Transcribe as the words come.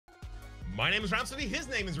My name is Rhapsody, his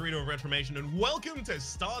name is Rito of Retromation, and welcome to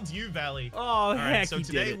Stardew Valley. Oh, heck, so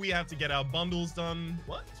today we have to get our bundles done.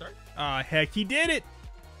 What? Sorry? Oh, heck, he did it!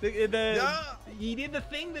 He did the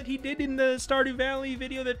thing that he did in the Stardew Valley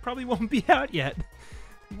video that probably won't be out yet.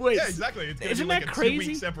 Wait, yeah, exactly. It's gonna isn't be like that a crazy?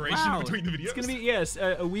 2-week separation between the videos. It's gonna be, yes,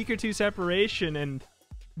 a week or two separation, and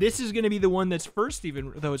this is gonna be the one that's first,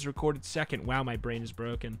 even though it's recorded second. Wow, my brain is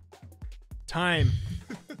broken. Time.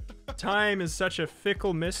 Time is such a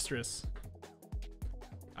fickle mistress.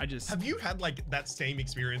 Have you had like that same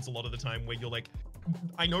experience a lot of the time where you're like,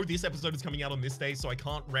 I know this episode is coming out on this day, so I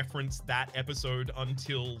can't reference that episode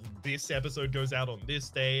until this episode goes out on this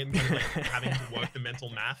day, and kind of like having to work the mental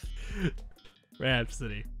math?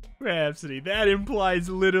 Rhapsody, that implies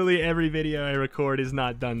literally every video I record is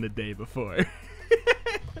not done the day before.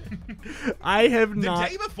 I have not.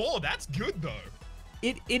 The day before, that's good though.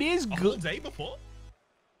 It is good. A whole day before?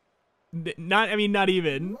 I mean, not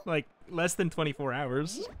even, like, less than 24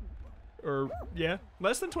 hours. Or, yeah,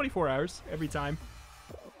 less than 24 hours every time.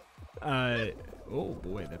 Oh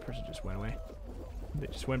boy, that person just went away. They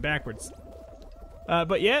just went backwards.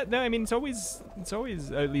 But yeah, no, I mean, it's always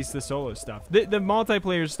at least the solo stuff. The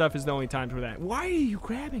multiplayer stuff is the only time where that. Why are you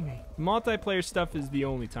grabbing me? Multiplayer stuff is the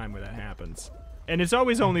only time where that happens. And it's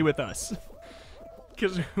always only with us.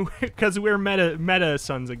 Because we're meta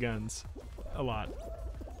sons of guns. A lot.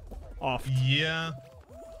 Off. Yeah.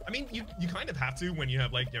 I mean, you kind of have to when you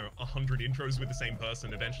have, like, 100 intros with the same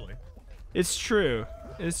person eventually. It's true.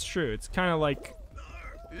 It's true. It's kind of like...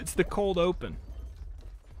 It's the cold open.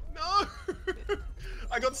 No!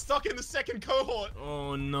 I got stuck in the second cohort!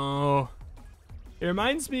 Oh, no. It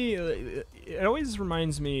reminds me... It always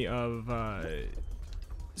reminds me of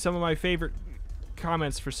some of my favorite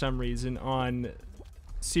comments for some reason on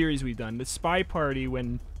series we've done. The Spy Party,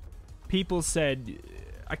 when people said...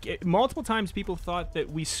 multiple times people thought that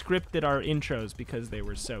we scripted our intros because they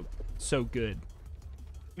were so good.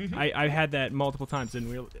 Mm-hmm. I had that multiple times,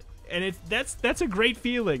 and that's a great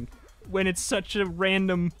feeling when it's such a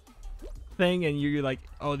random thing, and you're like,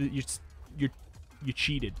 oh, you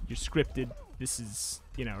cheated, you're scripted. This is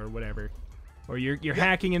or whatever, or you're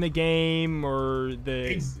hacking in the game, or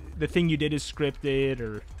the thing you did is scripted,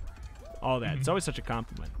 or all that. Mm-hmm. It's always such a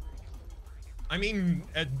compliment. I mean,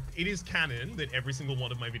 it is canon that every single one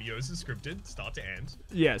of my videos is scripted, start to end.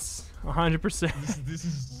 Yes, 100%. This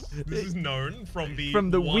is known from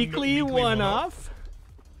the weekly one-off.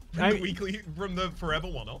 From the forever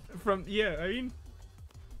one-off. I mean,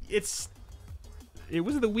 it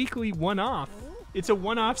was the weekly one-off. It's a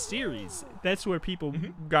one-off series. That's where people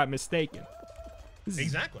got mistaken.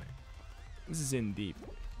 Exactly. This is in deep.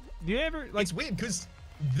 Do you ever like? It's weird because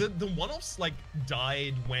the one-offs like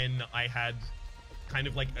died when I had kind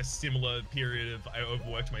of like a similar period of I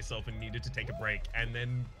overworked myself and needed to take a break, and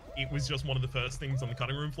then it was just one of the first things on the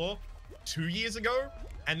cutting room floor 2 years ago,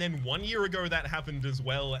 and then 1 year ago that happened as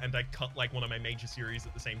well, and I cut like one of my major series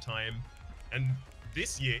at the same time, and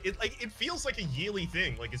this year it feels like a yearly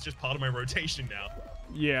thing, like it's just part of my rotation now.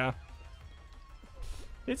 Yeah,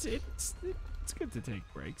 it's good to take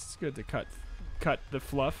breaks. It's good to cut the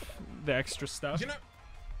fluff, the extra stuff.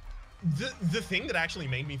 The thing that actually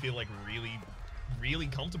made me feel like really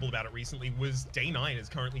comfortable about it recently was Day 9 is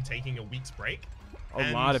currently taking a week's break.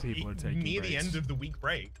 A lot of people are taking near breaks. The end of the week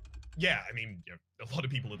break. Yeah, I mean, a lot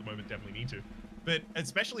of people at the moment definitely need to. But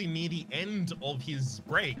especially near the end of his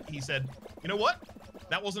break, he said, you know what?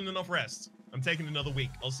 That wasn't enough rest. I'm taking another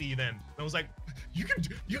week. I'll see you then. And I was like, you can do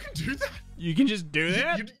that? You can just do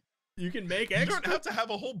that? You can make extra? You don't have to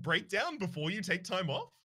have a whole breakdown before you take time off?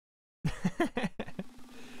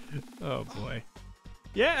 Oh boy.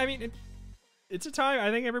 Yeah, I mean, it's a time.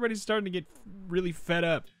 I think everybody's starting to get really fed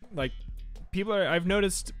up. Like, I've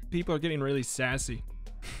noticed people are getting really sassy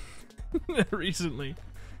recently.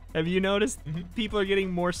 Have you noticed people are getting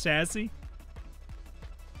more sassy?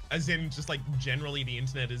 As in, just like generally the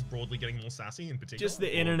internet is broadly getting more sassy in particular? Just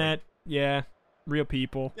the internet, yeah. Real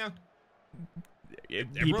people. Yeah.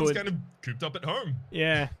 Everyone's kind of cooped up at home.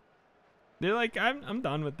 Yeah. They're like, I'm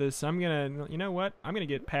done with this. I'm gonna, you know what? I'm gonna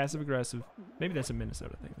get passive aggressive. Maybe that's a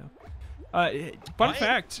Minnesota thing though. Fun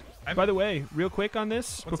fact, by the way, real quick on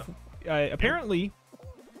this. Apparently,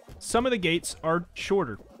 some of the gates are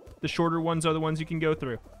shorter. The shorter ones are the ones you can go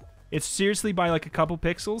through. It's seriously by like a couple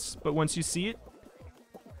pixels, but once you see it,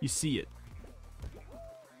 you see it.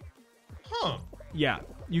 Huh. Yeah,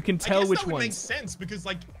 you can tell which ones. That would make sense because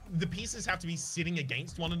like the pieces have to be sitting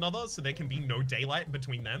against one another, so there can be no daylight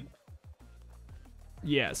between them.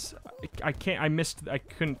 Yes, I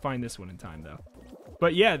couldn't find this one in time though.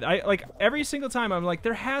 But yeah, I like every single time I'm like,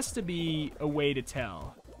 there has to be a way to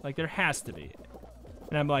tell. Like there has to be.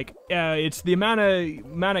 And I'm like, it's the amount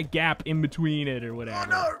of gap in between it or whatever. Oh,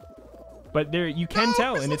 no! But there, you can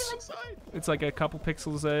tell, and on the wrong side. it's like a couple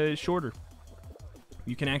pixels shorter.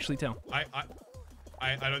 You can actually tell. I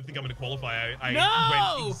don't think I'm gonna qualify. I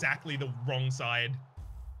No! went exactly the wrong side.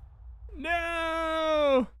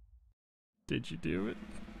 No! Did you do it?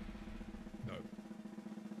 No.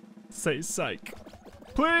 Say psych.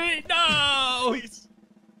 Please, no! Please.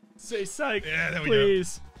 Say psych. Yeah, there we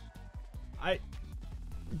please.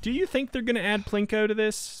 Do you think they're gonna add Plinko to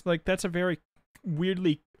this? Like, that's a very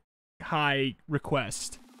weirdly high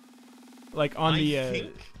request. Like on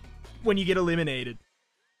when you get eliminated.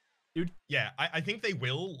 Dude. Yeah, I think they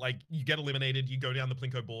will. Like, you get eliminated, you go down the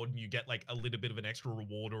Plinko board, and you get like a little bit of an extra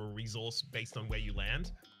reward or a resource based on where you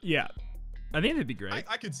land. Yeah. I think that'd be great.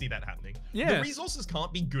 I could see that happening. Yeah. The resources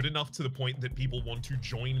can't be good enough to the point that people want to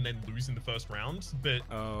join and then lose in the first round, but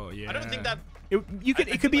oh yeah. I don't think that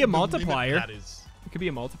it could be a multiplier. It could be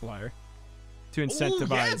a multiplier to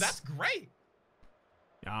incentivize. Oh, yeah, that's great.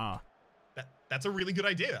 Ah. That's a really good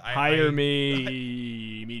idea. Hire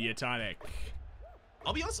me, Mediatonic.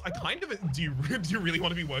 I'll be honest, I kind of do you really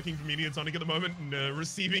want to be working for Mediatonic at the moment and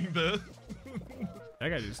receiving the that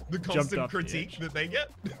guy just the constant critique that they get?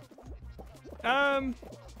 I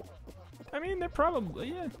mean, they're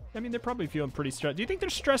probably they're probably feeling pretty stressed. Do you think they're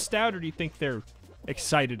stressed out, or do you think they're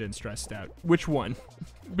excited and stressed out? Which one?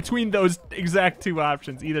 Between those exact two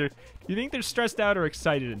options, either do you think they're stressed out or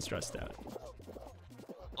excited and stressed out?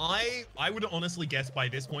 I would honestly guess by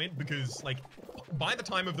this point, because like by the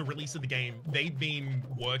time of the release of the game, they've been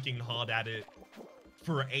working hard at it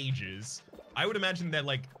for ages. I would imagine they're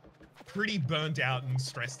like pretty burnt out and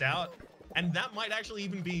stressed out, and that might actually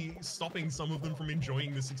even be stopping some of them from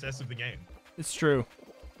enjoying the success of the game. It's true.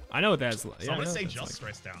 I know what that's like. So I'm gonna say just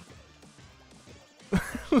stressed out.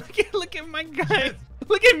 look at my guy.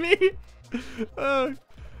 Look at me. Oh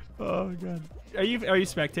god. Are you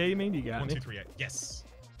spectating me? You got 1, me. 2, 3, 8. Yes.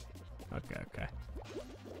 Okay.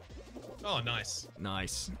 Oh, nice.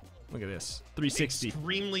 Nice. Look at this. 360.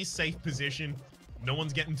 Extremely safe position. No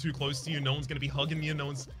one's getting too close to you. No one's gonna be hugging you. No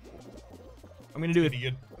one's. I'm gonna do a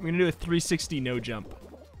 360 no jump.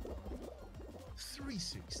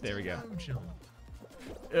 360. There we go. No jump.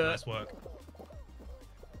 Nice work.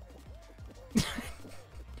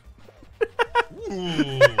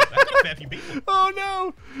 Ooh, that got a fair few people. Oh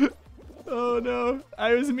no! Oh no!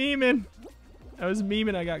 I was memeing.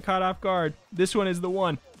 I got caught off guard. This one is the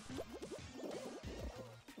one.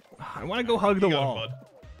 I want to go hug the wall.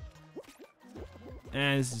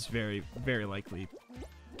 And this is very, very likely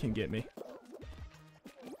can get me.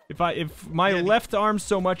 If my left arm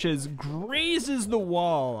so much as grazes the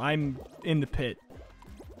wall, I'm in the pit.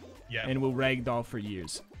 Yeah. And will ragdoll for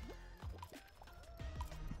years.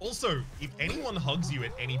 Also, if anyone hugs you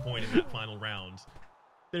at any point in that final round,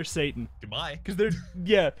 they're Satan. Goodbye. Because they're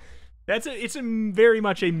it's very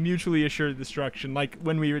much a mutually assured destruction. Like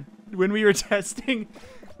when we were testing,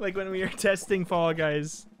 Fall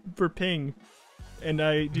Guys for ping, and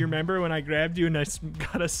do you remember when I grabbed you and I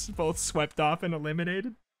got us both swept off and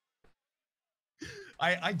eliminated?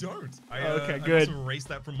 I don't. Okay, I good. also erased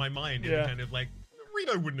that from my mind. And kind of like,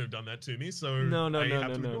 Rito wouldn't have done that to me, so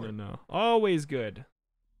No. Always good.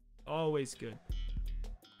 Always good.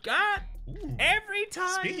 God, ooh. Every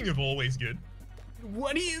time. Speaking of always good.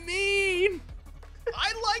 What do you mean?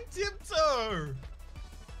 I like Tiptoe.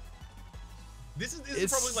 This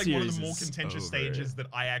is probably like one of the more contentious stages that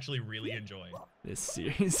I actually really enjoy. This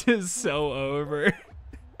series is so over.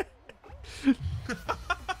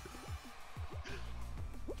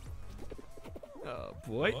 Oh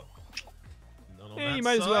boy. None on Yeah, that you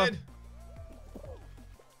might as well. side.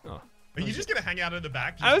 Oh. Are you just gonna hang out at the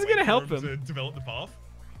back? I was gonna help him to develop the path.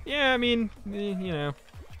 Yeah, I mean, you know,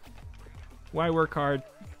 why work hard,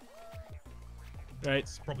 right?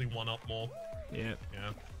 It's probably one up more. Yeah. Yeah.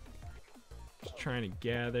 Just trying to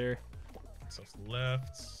gather. It's off to the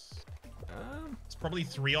left. It's probably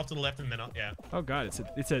 3 off to the left and then up. Yeah. Oh god,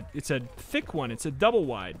 it's a thick one. It's a double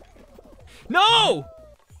wide. No!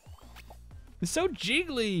 It's so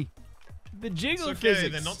jiggly. The jiggle it's okay,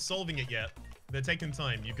 physics. they're not solving it yet. They're taking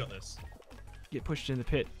time. You've got this. Get pushed in the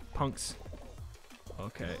pit, punks.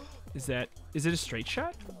 Okay. Is it a straight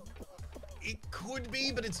shot? It could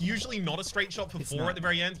be, but it's usually not a straight shot for 4 at the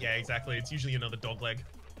very end. Yeah, exactly. It's usually another dog leg.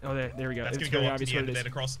 Oh, there we go. That's it's gonna very go up to obvious the what end it and is. then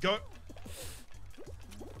across. Go.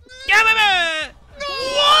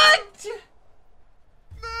 What?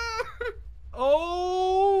 No.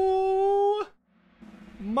 Oh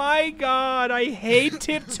my god, I hate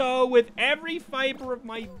Tiptoe with every fiber of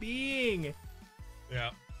my being.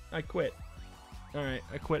 Yeah. I quit. Alright,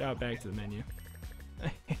 I quit out back to the menu.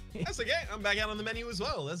 That's okay. I'm back out on the menu as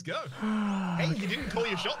well. Let's go. Hey, you didn't call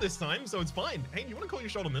your shot this time, so it's fine. Hey, you want to call your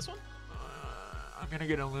shot on this one? I'm gonna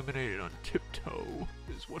get eliminated on tiptoe.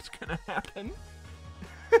 Is what's gonna happen.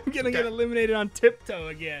 I'm gonna get eliminated on tiptoe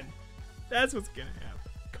again. That's what's gonna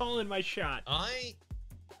happen. Calling my shot.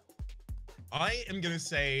 I am gonna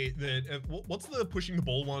say that what's the pushing the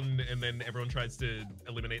ball one, and then everyone tries to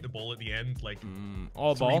eliminate the ball at the end, like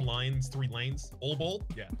all ball, 3 lines, 3 lanes, all ball.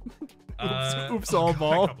 Yeah. Oops, all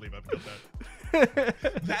ball. I can't believe I forgot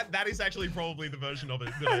that. that is actually probably the version of it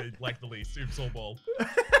that I like the least. Oops, all ball.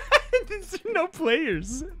 There's no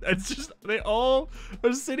players. It's just they all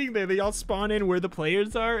are sitting there. They all spawn in where the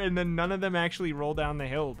players are, and then none of them actually roll down the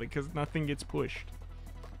hill because nothing gets pushed.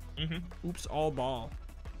 Oops, all ball.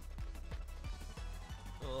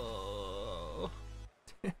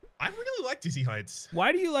 I really like Dizzy Heights.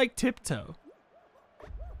 Why do you like tiptoe?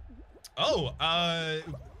 Oh,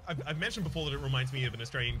 I've mentioned before that it reminds me of an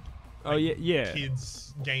Australian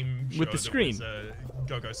kids game show with the screen.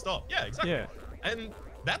 Go Go Stop. Yeah, exactly. Yeah. And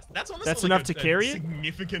that's honestly that's like enough to carry it.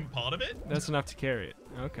 Significant part of it. That's enough to carry it.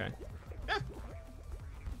 Okay. Yeah.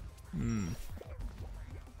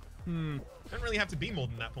 Don't really have to be more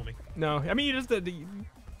than that for me. No, I mean it's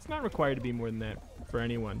not required to be more than that for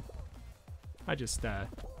anyone. I just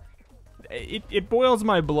it boils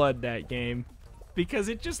my blood, that game, because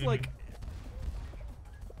it just like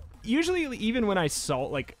usually even when I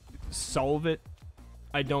solve it,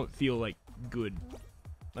 I don't feel like good.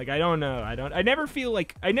 Like I don't know, I never feel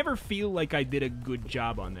like I did a good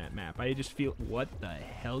job on that map. I just feel, what the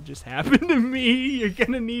hell just happened to me? You're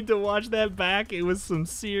gonna need to watch that back. It was some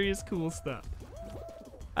serious cool stuff.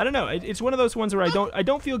 I don't know. It's one of those ones where I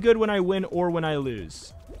don't feel good when I win or when I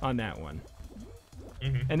lose on that one.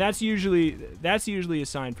 And that's usually a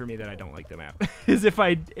sign for me that I don't like the map. Is if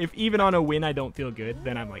even on a win I don't feel good,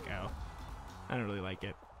 then I'm like, oh, I don't really like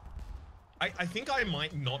it. I think I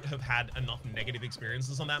might not have had enough negative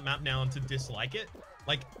experiences on that map now to dislike it.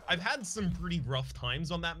 Like, I've had some pretty rough times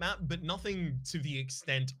on that map, but nothing to the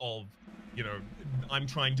extent of, you know, I'm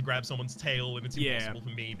trying to grab someone's tail and it's impossible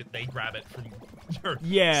for me, but they grab it from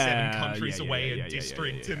 7 countries away, a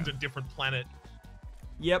district and a different planet.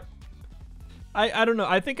 Yep. I don't know.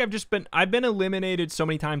 I think I've been eliminated so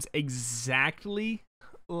many times exactly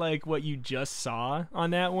like what you just saw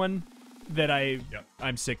on that one that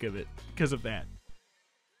I'm sick of it because of that.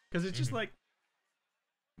 Because it's just like,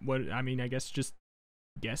 what, I mean, I guess just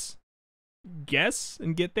guess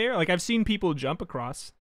and get there. Like, I've seen people jump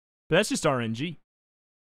across, but that's just RNG.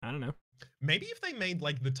 I don't know. Maybe if they made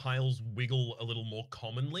like the tiles wiggle a little more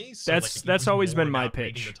commonly. So that's always been my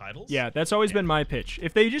pitch. Yeah, that's always been my pitch.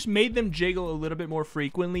 If they just made them jiggle a little bit more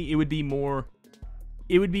frequently, it would be more.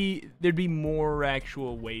 There'd be more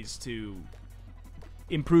actual ways to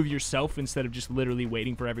improve yourself instead of just literally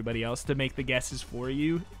waiting for everybody else to make the guesses for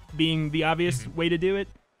you, being the obvious way to do it.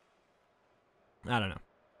 I don't know.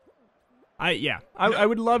 I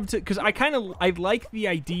would love to, because I like the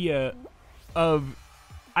idea of.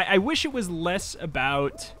 I wish it was less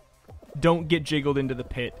about don't get jiggled into the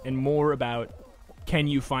pit and more about can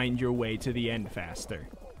you find your way to the end faster.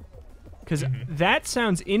 Because that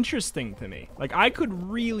sounds interesting to me. Like, I could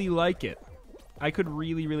really like it. I could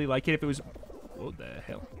really, really like it if it was, what the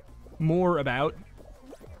hell, more about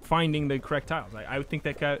finding the correct tiles. I would think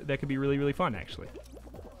that could be really, really fun, actually.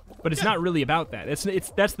 But it's not really about that.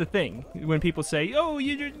 That's the thing. When people say, oh,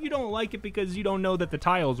 you don't like it because you don't know that the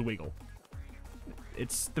tiles wiggle.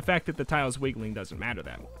 It's the fact that the tiles wiggling doesn't matter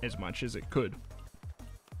that as much as it could.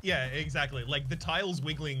 Yeah, exactly. Like, the tiles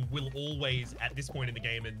wiggling will always, at this point in the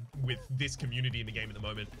game and with this community in the game at the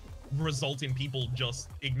moment, result in people just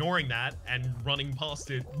ignoring that and running past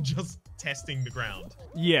it, just testing the ground.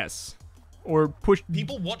 Yes. Or push...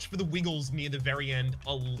 People watch for the wiggles near the very end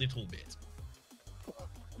a little bit.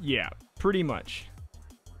 Yeah, pretty much.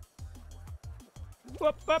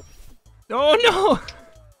 Whoop, whoop. Oh, no!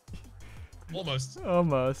 Almost.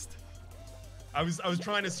 Almost. I was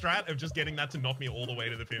trying to strat of just getting that to knock me all the way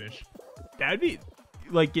to the finish. That'd be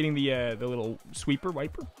like getting the little sweeper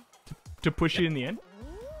wiper to push it in the end.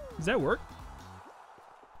 Does that work?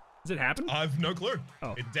 Does it happen? I've no clue.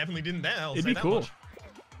 Oh. It definitely didn't there. I'll It'd say be that cool. much.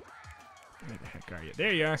 Where the heck are you?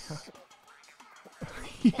 There you are.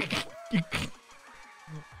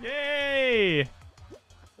 Yay!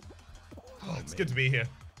 Oh, it's good to be here.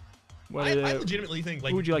 What, I legitimately think, like,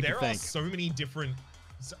 who would you like there to are thank? so many different...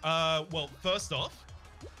 well, first off,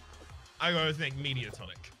 I gotta thank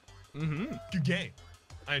Mediatonic. Good game.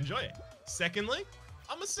 I enjoy it. Secondly,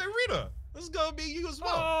 I'm a Cerrito. This is gonna be you as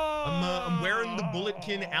well. Oh. I'm wearing the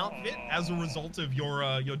Bulletkin outfit as a result of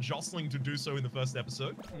your jostling to do so in the first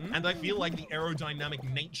episode, and I feel like the aerodynamic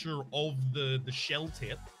nature of the shell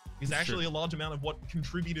tip is actually a large amount of what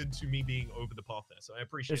contributed to me being over the path there. So I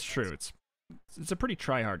appreciate. It's true. It's a pretty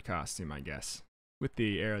try-hard costume, I guess, with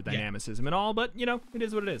the aerodynamicism and all. But you know, it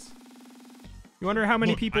is what it is. You wonder how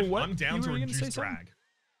many people? I'm down to reduce drag.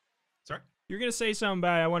 Sorry. You're gonna say something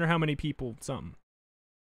about. I wonder how many people. Something.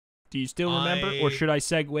 Do you still remember, or should I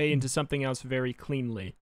segue into something else very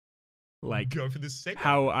cleanly? Like, go for this segue.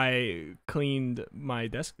 How I cleaned my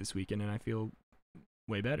desk this weekend, and I feel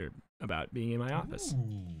way better about being in my office.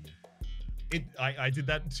 Ooh. I did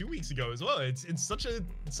that 2 weeks ago as well. It's such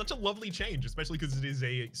a lovely change, especially because it is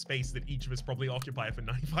a space that each of us probably occupy for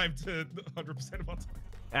 95 to 100% of our time.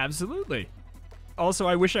 Absolutely. Also,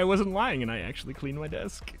 I wish I wasn't lying, and I actually cleaned my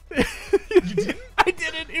desk. You didn't? I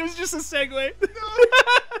didn't. It was just a segue.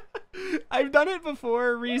 No. I've done it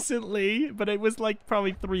before recently, but it was like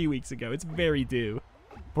probably 3 weeks ago. It's very due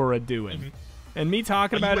for a doing. And me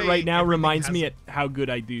talking about it right now reminds me at how good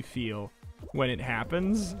I do feel when it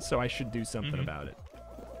happens, so I should do something about it.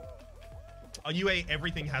 Are you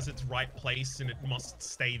everything has its right place and it must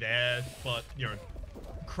stay there, but, you know,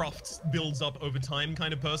 Croft builds up over time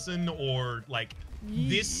kind of person, or like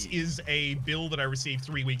this is a bill that I received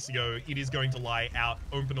 3 weeks ago. It is going to lie out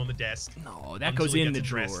open on the desk. No, that goes in the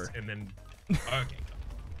drawer. And then, okay.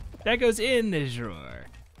 That goes in the drawer.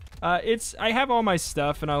 I have all my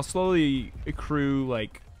stuff, and I'll slowly accrue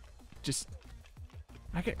like, just.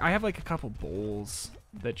 I have like a couple bowls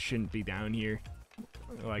that shouldn't be down here,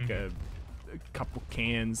 like a couple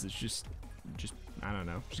cans. That's just I don't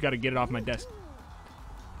know. Just got to get it off my desk.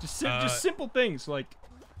 Just simple things like.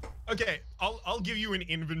 Okay, I'll give you an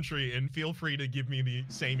inventory, and feel free to give me the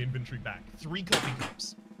same inventory back. 3 coffee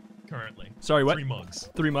cups, currently. Sorry, what? 3 mugs.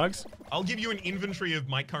 3 mugs? I'll give you an inventory of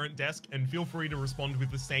my current desk, and feel free to respond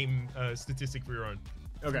with the same statistic for your own.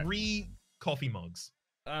 Okay. 3 coffee mugs.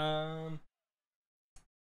 1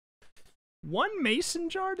 mason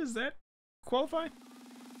jar, does that qualify?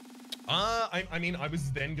 I mean, I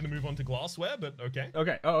was then gonna move on to glassware, but okay.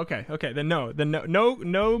 Okay. Oh, okay. Okay. Then no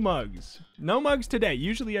mugs. No mugs today.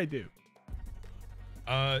 Usually I do.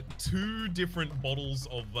 2 different bottles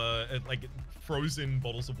of like frozen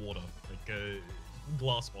bottles of water, like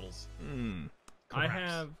glass bottles. I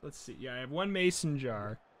have. Let's see. Yeah, I have 1 mason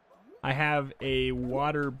jar. I have a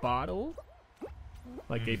water bottle,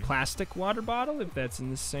 like a plastic water bottle, if that's in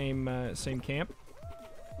the same camp.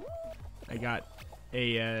 I got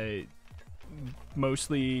a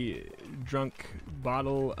mostly drunk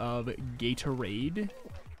bottle of Gatorade,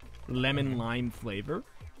 lemon lime flavor.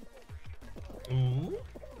 Ooh.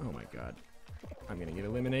 Oh my god. I'm gonna get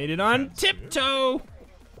eliminated on tiptoe!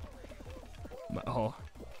 Oh.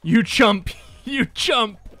 You chump! You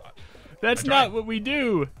chump! That's not what we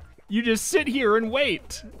do! You just sit here and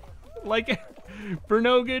wait! Like, for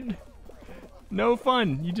no good, no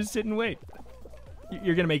fun. You just sit and wait.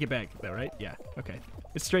 You're gonna make it back, though, right? Yeah, okay.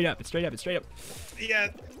 It's straight up, it's straight up, it's straight up. Yeah,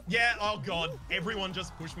 oh god. Everyone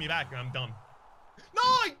just pushed me back and I'm done.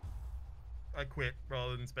 No! I quit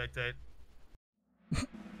rather than spectate.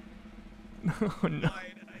 Oh, no. Why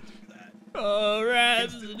did I do that? Oh,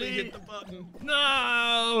 Instantly hit the button.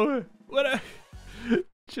 No!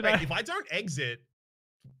 Should I? If I don't exit,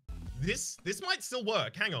 this might still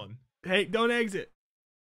work. Hang on. Hey, don't exit.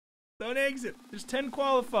 Don't exit. There's 10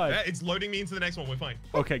 qualified. Yeah, it's loading me into the next one. We're fine.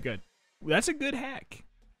 Okay, good. That's a good hack.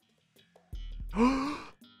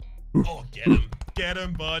 Oh, get him. Get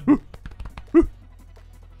him, bud. Okay.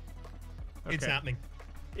 It's happening.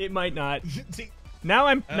 It might not. See, now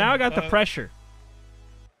I got the pressure.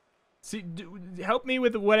 See, help me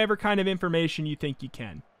with whatever kind of information you think you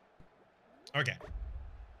can. Okay.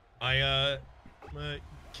 I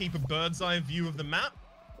keep a bird's eye view of the map.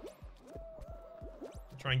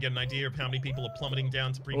 Try and get an idea of how many people are plummeting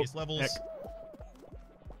down to previous levels. Heck.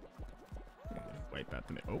 Wipe out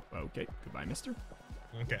the okay. Goodbye, mister.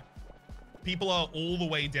 Okay. People are all the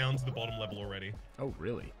way down to the bottom level already. Oh,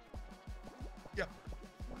 really? Yep.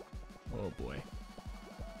 Oh, boy.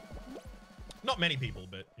 Not many people,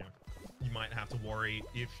 but, you know, you might have to worry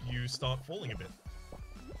if you start falling a bit.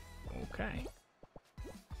 Okay.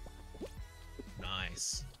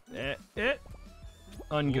 Nice.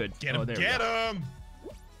 Ungood. Get him, get him!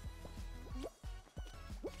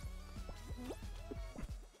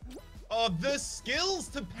 Oh, the skills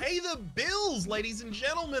to pay the bills, ladies and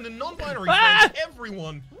gentlemen, and non-binary friends,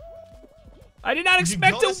 everyone. I did not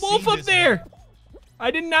expect a wolf up there.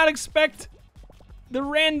 I did not expect the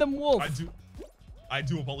random wolf. I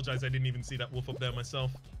do apologize. I didn't even see that wolf up there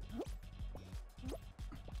myself.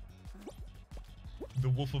 The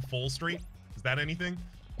Wolf of Fall Street. Is that anything?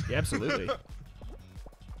 Yeah, absolutely.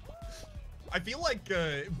 I feel like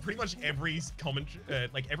pretty much every comment,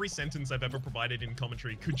 like every sentence I've ever provided in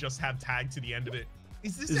commentary could just have tag to the end of it.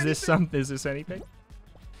 Is this anything?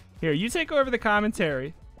 Here, you take over the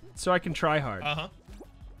commentary so I can try hard.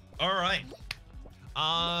 All right.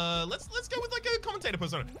 Let's go with like a commentator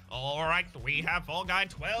persona. All right, we have Fall Guy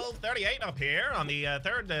 1238 up here on the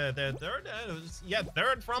third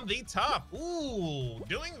from the top. Ooh,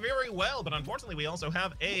 doing very well, but unfortunately we also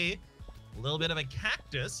have a little bit of a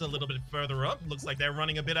cactus a little bit further up. Looks like they're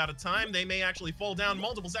running a bit out of time. They may actually fall down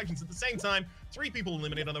multiple sections at the same time. 3 people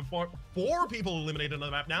eliminated on the four people eliminated on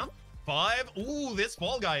the map now. 5. Ooh, this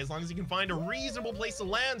Fall Guy, as long as he can find a reasonable place to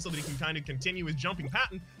land so that he can kind of continue his jumping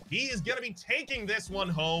pattern, he is going to be taking this one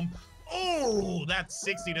home. Oh, that's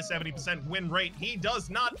 60 to 70% win rate. He does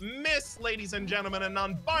not miss, ladies and gentlemen, and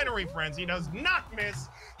non-binary friends. He does not miss.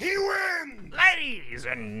 He wins! Ladies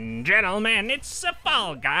and gentlemen, it's a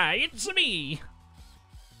Fall Guy. It's me.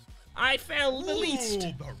 I fell the least.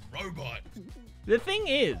 The robot. The thing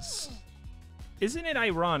is, isn't it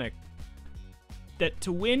ironic that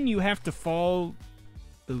to win you have to fall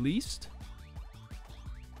the least?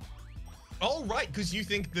 Oh, right, because you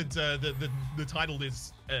think that the title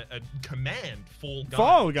is a command, Fall Guys.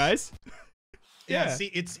 Fall Guys. Yeah, see,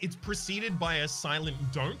 it's preceded by a silent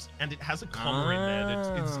don't, and it has a comma in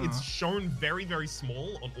there. It's shown very, very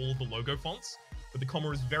small on all of the logo fonts, but the comma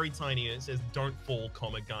is very tiny, and it says "Don't fall,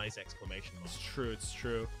 comma guys!" exclamation mark. It's true. It's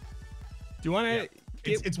true. Do you want to?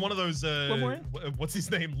 Yeah. It's one of those. One more? What's his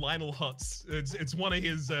name? Lionel Hutz. It's one of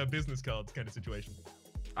his business cards kind of situation.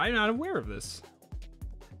 I'm not aware of this.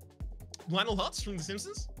 Lionel Hutz from The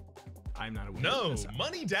Simpsons? I'm not aware of this. No,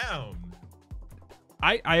 money down.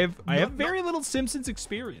 I have very little Simpsons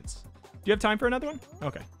experience. Do you have time for another one?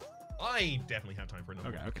 Okay. I definitely have time for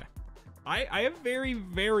another one. Okay. I have very,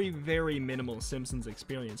 very, very minimal Simpsons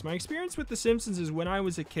experience. My experience with The Simpsons is when I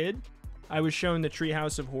was a kid, I was shown the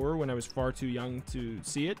Treehouse of Horror when I was far too young to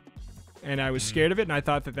see it. And I was scared of it, and I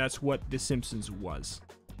thought that that's what The Simpsons was.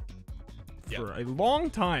 For a long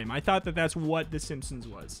time, I thought that that's what The Simpsons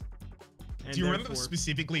was. And do you remember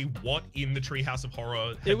specifically what in the Treehouse of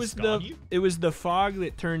Horror had it was scarred you? It was the fog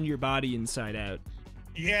that turned your body inside out.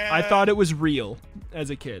 Yeah. I thought it was real as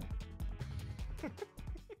a kid.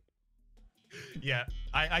 Yeah,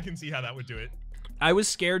 I can see how that would do it. I was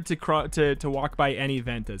scared to walk by any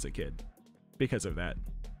vent as a kid because of that.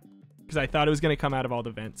 Because I thought it was going to come out of all the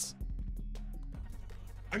vents.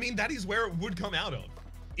 I mean, that is where it would come out of.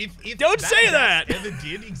 If Don't say that! ever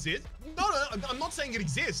did exist, no, I'm not saying it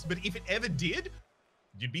exists, but if it ever did,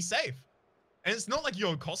 you'd be safe. And it's not like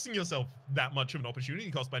you're costing yourself that much of an opportunity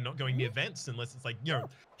cost by not going near vents, unless it's like, you know,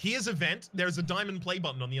 here's a vent, there's a diamond play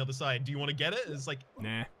button on the other side. Do you want to get it? It's like,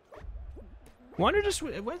 nah. Wander just,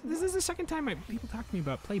 this is the second time people talk to me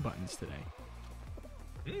about play buttons today.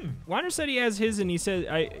 Wander said he has his, and he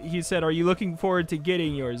said, are you looking forward to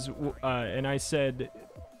getting yours? And I said,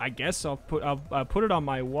 I guess I'll put it on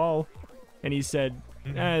my wall. And he said,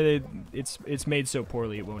 it's made so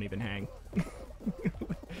poorly it won't even hang.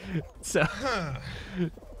 So, I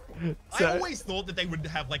always thought that they would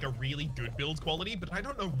have like a really good build quality, but I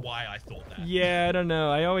don't know why I thought that. Yeah, I don't know.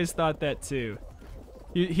 I always thought that too.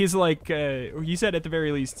 He's like, he said at the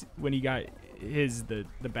very least when he got his, the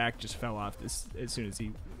back just fell off as soon as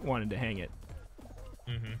he wanted to hang it.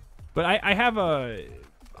 But I have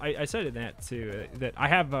I said in that too, that I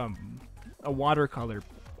have a watercolor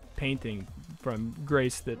painting from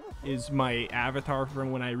Grace that is my avatar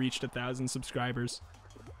from when I reached 1,000 subscribers.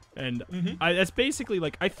 And that's basically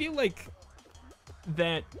like, I feel like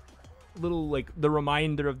that little, like, the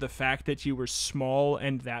reminder of the fact that you were small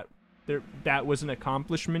and that was an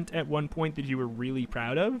accomplishment at one point that you were really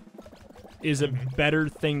proud of is a better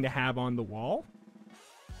thing to have on the wall.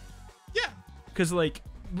 Yeah. Because, like,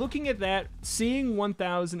 looking at that, seeing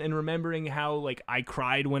 1,000 and remembering how, like, I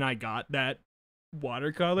cried when I got that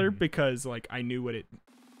watercolor because, like, I knew what it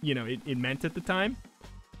meant at the time.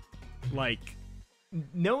 Like,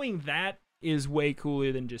 knowing that is way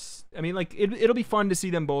cooler than just, I mean, like, it'll be fun to see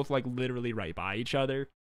them both, like, literally right by each other,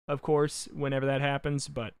 of course, whenever that happens,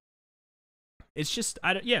 but it's just,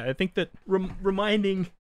 I think that reminding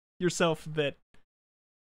yourself that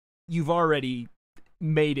you've already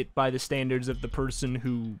made it by the standards of the person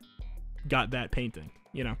who got that painting,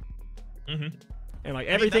 you know? And, like,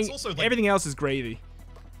 everything, everything else is gravy.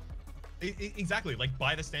 Exactly, like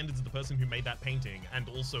by the standards of the person who made that painting, and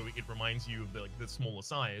also it reminds you of the smaller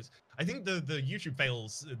size. I think the YouTube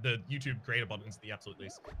fails, the YouTube creator buttons, the absolute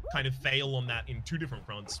least, kind of fail on that in two different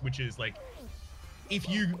fronts, which is like, if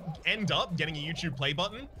you end up getting a YouTube play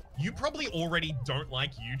button, you probably already don't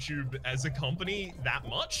like YouTube as a company that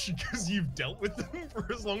much because you've dealt with them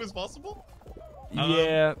for as long as possible.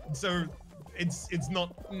 Yeah. So it's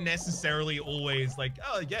not necessarily always like,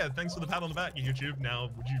 oh yeah, thanks for the pat on the back, YouTube. Now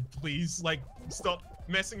would you please like stop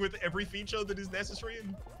messing with every feature that is necessary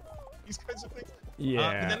and these kinds of things?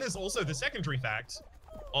 Yeah. But then there's also the secondary fact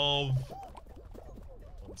of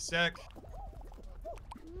 1 sec.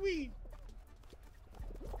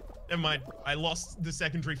 Never mind. I lost the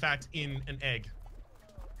secondary fact in an egg.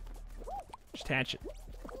 Just hatch it.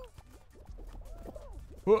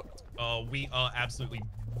 We are absolutely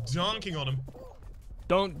dunking on him.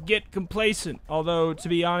 Don't get complacent. Although, to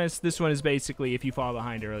be honest, this one is basically if you fall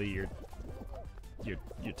behind early, you're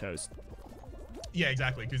toast. Yeah,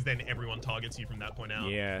 exactly. Because then everyone targets you from that point out.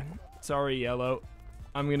 Yeah. Sorry, Yellow.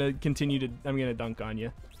 I'm gonna I'm gonna dunk on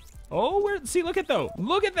you. Oh, see, look at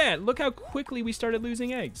that. Look how quickly we started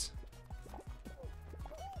losing eggs.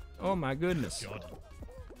 Oh my goodness. God.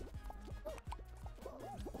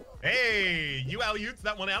 Hey, you alley-oops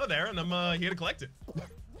that one out of there, and I'm here to collect it.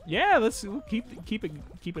 Yeah, let's keep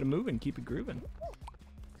it moving, keep it grooving.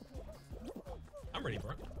 I'm ready,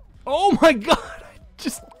 bro. Oh my god!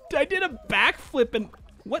 I did a backflip and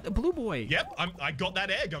what, a blue boy? Yep, I got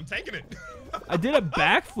that egg. I'm taking it. I did a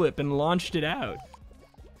backflip and launched it out.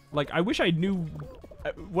 Like, I wish I knew.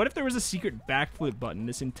 What if there was a secret backflip button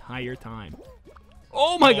this entire time?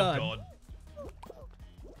 Oh my god!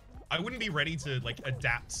 I wouldn't be ready to like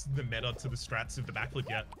adapt the meta to the strats of the backflip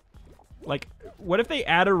yet. Like, what if they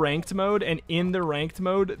add a ranked mode, and in the ranked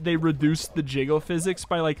mode, they reduce the jiggle physics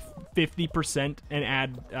by like 50% and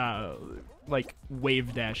add, like,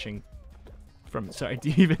 wave dashing from, sorry, do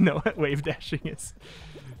you even know what wave dashing is?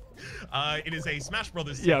 It is a Smash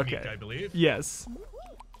Brothers technique, I believe. Yes.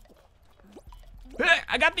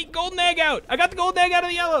 I got the golden egg out! I got the golden egg out of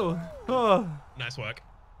the yellow! Oh. Nice work.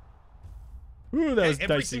 Ooh, that was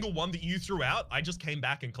every dicey. single one that you threw out, I just came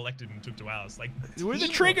back and collected and took to ours. Like, we're the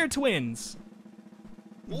Trigger Twins.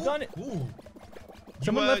 Ooh, Done it. Ooh.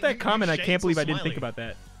 Someone left that comment. I can't believe I didn't think about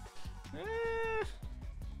that.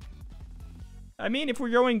 I mean, if we're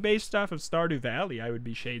going based off of Stardew Valley, I would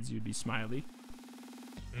be Shades, you'd be Smiley.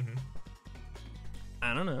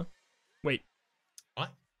 I don't know. Wait.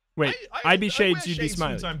 Wait, I'd be Shades, you'd be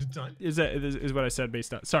Smiley. From time to time. Is what I said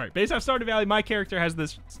based on. Sorry, based off Stardew Valley, my character has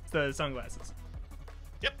the sunglasses.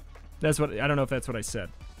 Yep. That's what I don't know if that's what I said.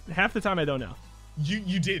 Half the time I don't know.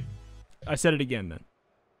 You did. I said it again then.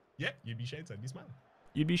 Yeah, you'd be Shades, I'd be Smiley.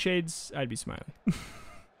 You'd be Shades, I'd be Smiley.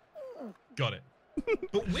 Got it.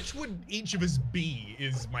 But which would each of us be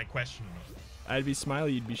is my question. I'd be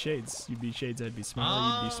Smiley, you'd be Shades. You'd be Shades, I'd be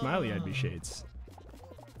Smiley. You'd be Smiley, I'd be Shades.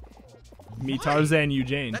 Me, Tarzan, you,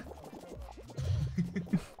 Jane.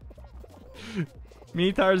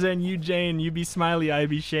 Me, Tarzan, you, Jane. You be Smiley, I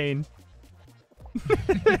be Shane.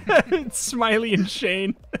 It's Smiley and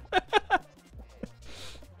Shane.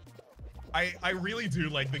 I really do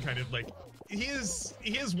like the kind of like here's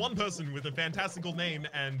one person with a fantastical name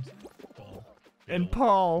and Paul. And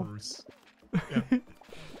Paul. Bruce. Yeah.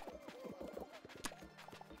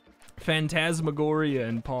 Phantasmagoria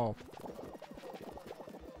and Paul.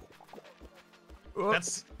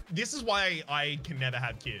 This is why I can never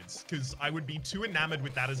have kids, because I would be too enamored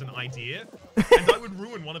with that as an idea, and I would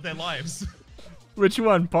ruin one of their lives. Which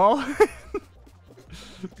one, Paul?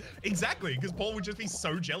 Exactly, because Paul would just be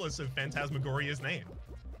so jealous of Phantasmagoria's name.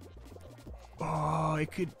 Oh,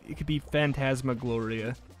 it could be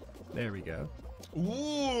Phantasmagloria. There we go.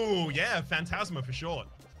 Ooh, yeah, Phantasma for short.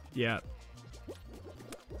 Yeah.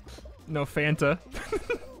 No, Fanta.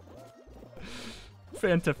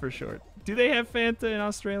 Fanta for short. Do they have Fanta in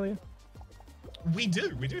Australia? We do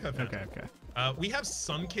have Fanta. Okay. We have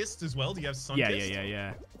Sunkissed as well. Do you have Sunkissed?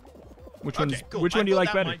 Yeah. Which Cool. Which one do you like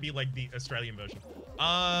better? That might be like the Australian version.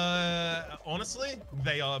 Honestly,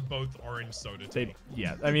 they are both orange soda to me.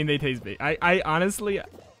 Yeah, I mean, they taste big. I honestly,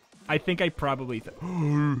 I think I probably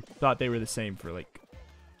thought they were the same for like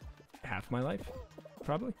half my life,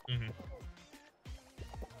 probably.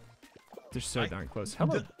 They're so darn close.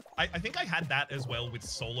 Hello. I think I had that as well with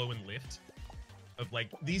Solo and Lift. Of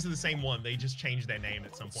like, these are the same one. They just changed their name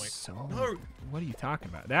at some point. No. What are you talking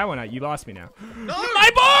about? That one, you lost me now. No!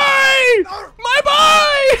 My boy! No! My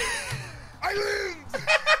boy! Islands!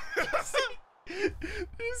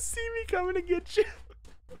 You see me coming to get you.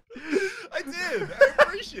 I did. I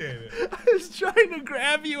appreciate it. I was trying to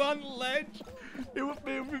grab you on the ledge.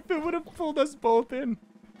 It would have pulled us both in.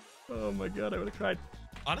 Oh my god, I would have cried.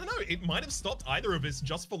 I don't know. It might have stopped either of us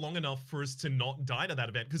just for long enough for us to not die to that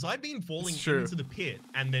event. Because I've been falling into the pit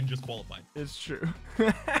and then just qualified. It's true.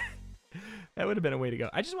 That would have been a way to go.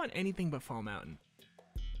 I just want anything but Fall Mountain.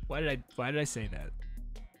 Why did I say that?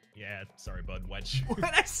 Yeah, sorry, bud. Why did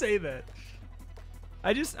I say that?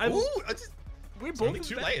 We're both only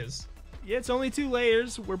 2 layers. Yeah, it's only 2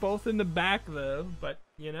 layers. We're both in the back though, but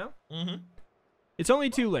you know, it's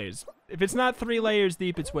only 2 layers. If it's not 3 layers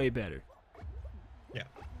deep, it's way better. Yeah.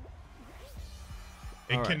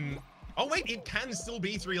 It can. Oh wait, it can still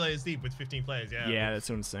be 3 layers deep with 15 players. Yeah. Yeah, that's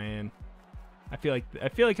what I'm saying. I feel like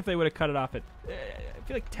if they would have cut it off at, I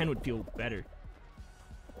feel like 10 would feel better.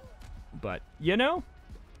 But you know,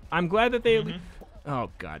 I'm glad that they. Oh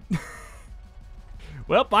God.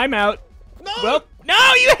 Well, I'm out. No. Well,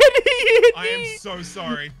 no, you hit me. I am so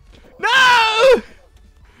sorry. No.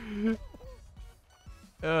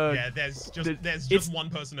 Yeah, there's just one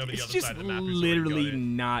person over the other side of the map. It's just literally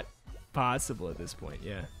not possible at this point.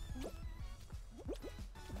 Yeah.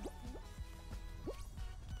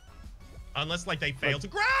 Unless like they fail to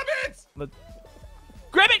grab it. Grab it!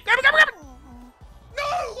 Grab it! Grab it! Grab it!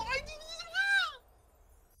 No,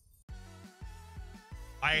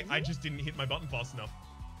 I just didn't hit my button fast enough.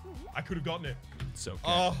 I could have gotten it. It's okay.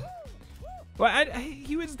 Oh. Well,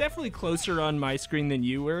 he was definitely closer on my screen than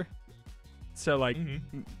you were. So like,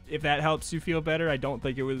 if that helps you feel better, I don't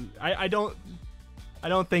think it was. I don't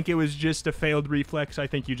think it was just a failed reflex. I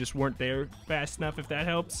think you just weren't there fast enough. If that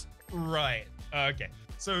helps. Right. Okay.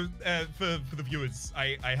 So for the viewers,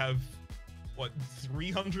 I have what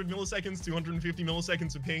 300 milliseconds, 250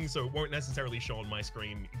 milliseconds of ping, so it won't necessarily show on my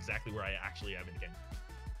screen exactly where I actually am in the game.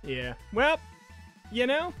 Yeah. Well, you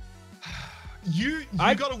know. You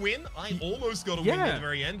got a win. I almost got a win at the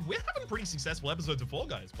very end. We're having pretty successful episodes of Fall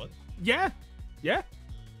Guys, but yeah,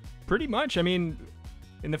 pretty much. I mean,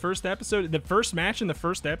 in the first episode, the first match in the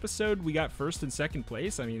first episode, we got 1st and 2nd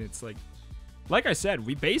place. I mean, it's like I said,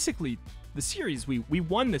 we basically the series we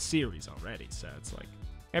won the series already. So it's like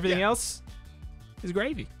everything else is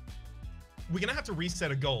gravy. We're gonna have to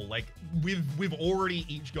reset a goal. Like we've already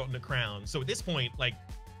each gotten a crown. So at this point, like,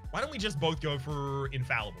 why don't we just both go for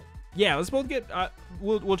infallible? Yeah, let's both get.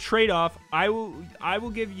 We'll trade off. I will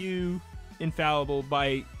give you infallible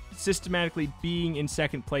by systematically being in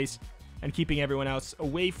 2nd place and keeping everyone else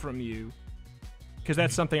away from you, because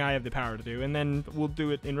that's something I have the power to do. And then we'll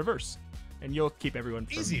do it in reverse, and you'll keep everyone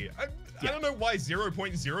from easy. I don't know why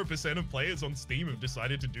 0.0% of players on Steam have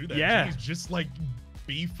decided to do that. Yeah, it's just like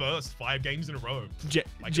be first 5 games in a row.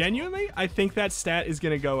 Genuinely, I think that stat is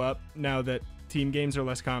gonna go up now that team games are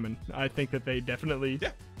less common. I think that they definitely.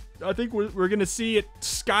 Yeah. I think we're gonna see it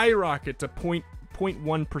skyrocket to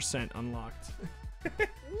 0.1% unlocked.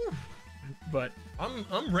 But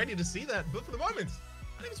I'm ready to see that. But for the moment,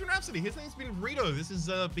 my name is Rhapsody. His name's been Rito. This has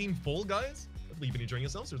been Fall Guys. Hopefully you've been enjoying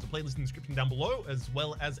yourselves. There's a playlist in the description down below, as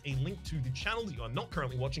well as a link to the channel that you are not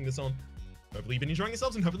currently watching this on. Hopefully you've been enjoying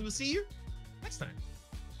yourselves, and hopefully we'll see you next time.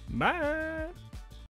 Bye.